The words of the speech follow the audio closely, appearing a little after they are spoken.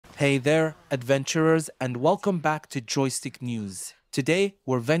Hey there, adventurers, and welcome back to Joystick News. Today,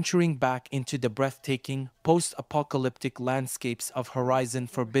 we're venturing back into the breathtaking, post-apocalyptic landscapes of Horizon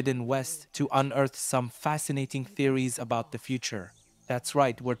Forbidden West to unearth some fascinating theories about the future. That's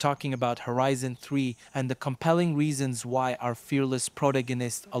right, we're talking about Horizon 3 and the compelling reasons why our fearless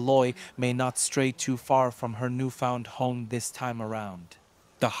protagonist Aloy may not stray too far from her newfound home this time around.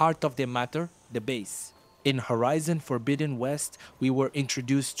 The heart of the matter, the base. In Horizon Forbidden West, we were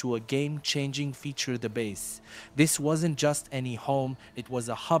introduced to a game-changing feature, the base. This wasn't just any home, it was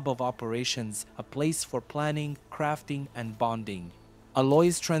a hub of operations, a place for planning, crafting, and bonding.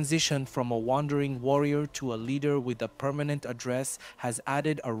 Aloy's transition from a wandering warrior to a leader with a permanent address has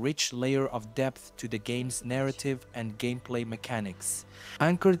added a rich layer of depth to the game's narrative and gameplay mechanics.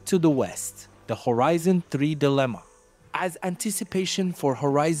 Anchored to the west, the Horizon 3 dilemma. As anticipation for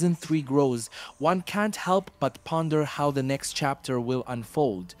Horizon 3 grows, one can't help but ponder how the next chapter will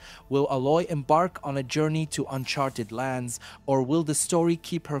unfold. Will Aloy embark on a journey to uncharted lands, or will the story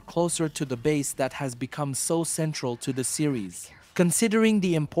keep her closer to the base that has become so central to the series? Considering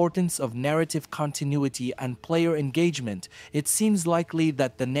the importance of narrative continuity and player engagement, it seems likely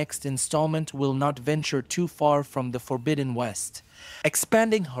that the next installment will not venture too far from the Forbidden West.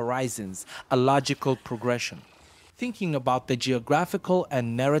 Expanding horizons, a logical progression. Thinking about the geographical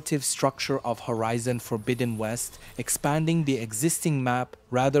and narrative structure of Horizon Forbidden West, expanding the existing map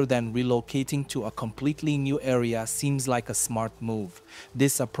rather than relocating to a completely new area seems like a smart move.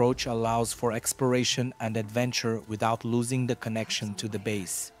 This approach allows for exploration and adventure without losing the connection to the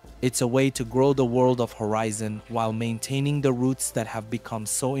base. It's a way to grow the world of Horizon while maintaining the roots that have become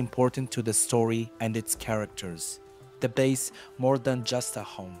so important to the story and its characters. The base, more than just a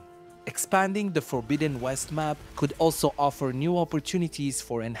home. Expanding the Forbidden West map could also offer new opportunities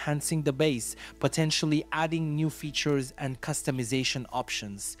for enhancing the base, potentially adding new features and customization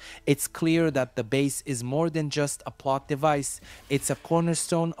options. It's clear that the base is more than just a plot device, it's a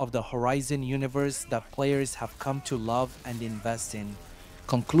cornerstone of the Horizon universe that players have come to love and invest in.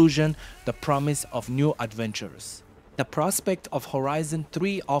 Conclusion: the promise of new adventures. The prospect of Horizon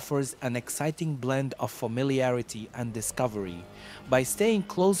 3 offers an exciting blend of familiarity and discovery. By staying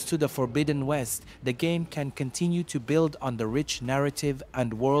close to the Forbidden West, the game can continue to build on the rich narrative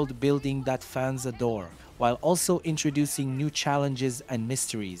and world building that fans adore, while also introducing new challenges and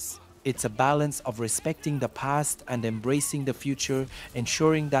mysteries. It's a balance of respecting the past and embracing the future,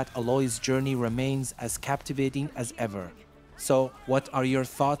 ensuring that Aloy's journey remains as captivating as ever. So, what are your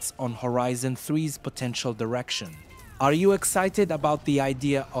thoughts on Horizon 3's potential direction? Are you excited about the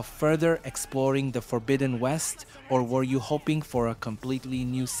idea of further exploring the Forbidden West, or were you hoping for a completely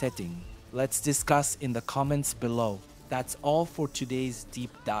new setting? Let's discuss in the comments below. That's all for today's deep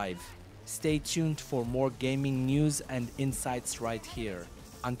dive. Stay tuned for more gaming news and insights right here.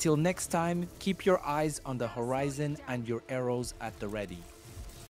 Until next time, keep your eyes on the horizon and your arrows at the ready.